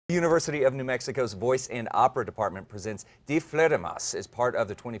The University of New Mexico's Voice and Opera Department presents Die Fledermaus as part of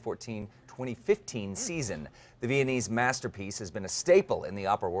the 2014-2015 season. The Viennese masterpiece has been a staple in the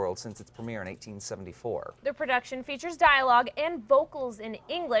opera world since its premiere in 1874. The production features dialogue and vocals in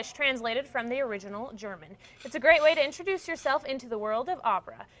English translated from the original German. It's a great way to introduce yourself into the world of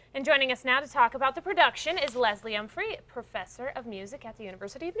opera. And joining us now to talk about the production is Leslie Humphrey, professor of music at the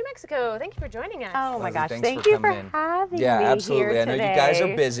University of New Mexico. Thank you for joining us. Oh my Leslie, gosh, thanks thank you for coming in. having me Absolutely. here I know today. you guys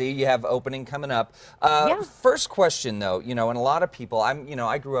are busy. You have opening coming up. First question though, and a lot of people,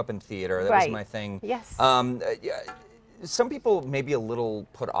 I grew up in theater. That was my thing. Yes. Some people may be a little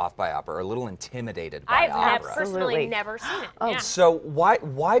put off by opera or a little intimidated by I've opera. personally never seen it. Oh. Yeah. So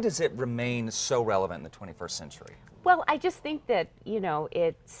why does it remain so relevant in the 21st century? Well, I just think that,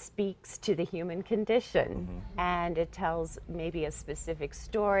 it speaks to the human condition, and it tells maybe a specific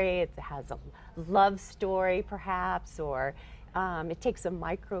story. It has a love story, perhaps, or it takes a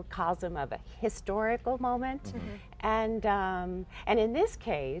microcosm of a historical moment. And in this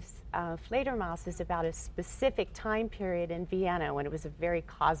case, Fledermaus is about a specific time period in Vienna when it was a very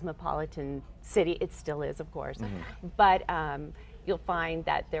cosmopolitan city. It still is, of course. But you'll find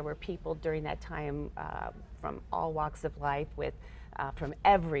that there were people during that time from all walks of life, from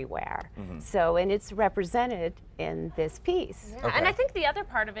everywhere. So, and it's represented in this piece. Yeah. And I think the other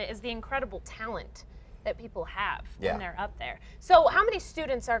part of it is the incredible talent that people have when they're up there. So how many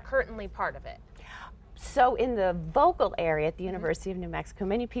students are currently part of it? So in the vocal area at the University of New Mexico,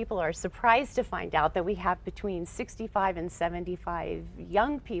 many people are surprised to find out that we have between 65 and 75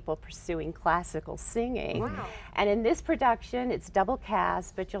 young people pursuing classical singing. Wow. And in this production, it's double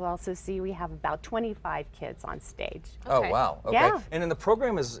cast, but you'll also see we have about 25 kids on stage. Oh, wow. Okay. Yeah. And in the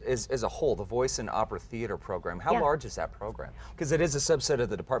program as a whole, the Voice and Opera Theater program, how large is that program? Because it is a subset of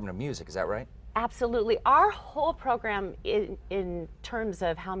the Department of Music, is that right? Absolutely. Our whole program, in terms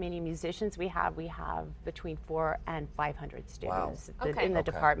of how many musicians we have between 400 and 500 students in the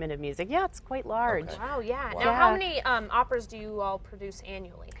Department of Music. Yeah, it's quite large. Wow, yeah. Now, how many operas do you all produce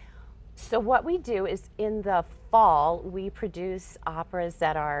annually? So what we do is in the fall, we produce operas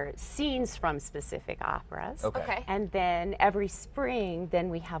that are scenes from specific operas. Okay. And then every spring, then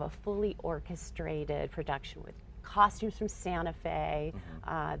we have a fully orchestrated production with costumes from Santa Fe,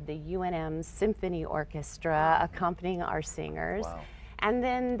 the UNM Symphony Orchestra accompanying our singers. Wow. And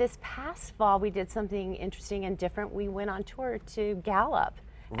then this past fall, we did something interesting and different. We went on tour to Gallup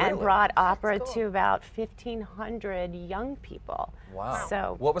and brought opera to about 1,500 young people. Wow.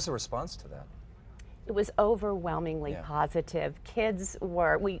 So what was the response to that? it was overwhelmingly positive. Kids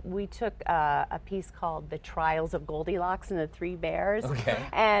were, we took a piece called The Trials of Goldilocks and the Three Bears.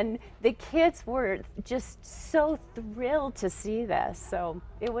 And the kids were just so thrilled to see this. So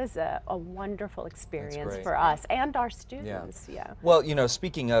it was a wonderful experience for us and our students. Well,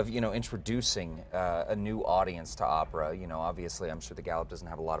 speaking of, introducing a new audience to opera, obviously I'm sure the Gallup doesn't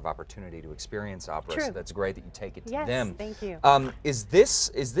have a lot of opportunity to experience opera, so that's great that you take it to them. Thank you. Is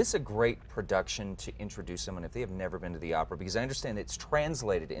this a great production to introduce someone if they have never been to the opera? Because I understand it's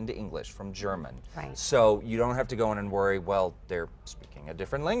translated into English from German. So you don't have to go in and worry, well, they're speaking a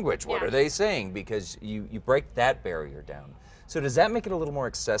different language. What are they saying? Because you break that barrier down. So does that make it a little more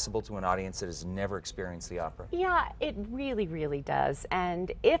accessible to an audience that has never experienced the opera? Yeah, it really, really does.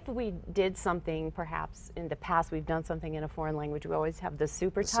 And if we did something, perhaps in the past we've done something in a foreign language, we always have the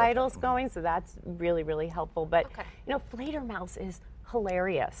super titles going, so that's really, really helpful. But, Fledermaus is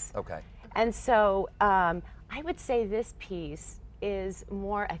hilarious. And so I would say this piece is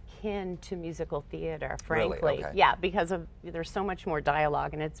more akin to musical theater, frankly. Yeah, because there's so much more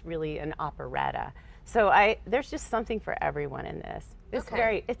dialogue and it's really an operetta. So there's just something for everyone in this.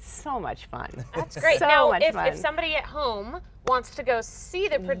 It's so much fun. That's great. Now, if somebody at home wants to go see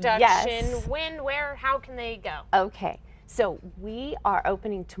the production, when, where, how can they go? Okay, so we are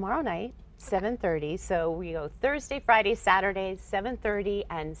opening tomorrow night, 7:30. So we go Thursday, Friday, Saturday, 7:30,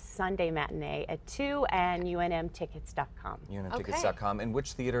 and Sunday matinee at 2, and UNMtickets.com. UNMtickets.com. And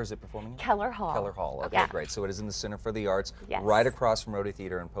which theater is it performing in? Keller Hall. Keller Hall. Okay, great. So it is in the Center for the Arts, right across from Rotary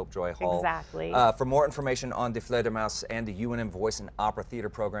Theater and Pope Joy Hall. Exactly. For more information on Die Fledermaus and the UNM Voice and Opera Theater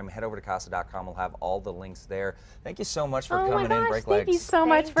program, head over to casa.com. We'll have all the links there. Thank you so much for coming in. Break legs. Thank you so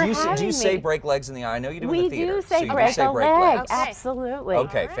much for having me. Do you say break legs in the eye? I know you do in the theater. We do say break a leg. Absolutely.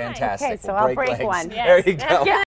 Okay, fantastic. Okay, so I'll break one. There you go.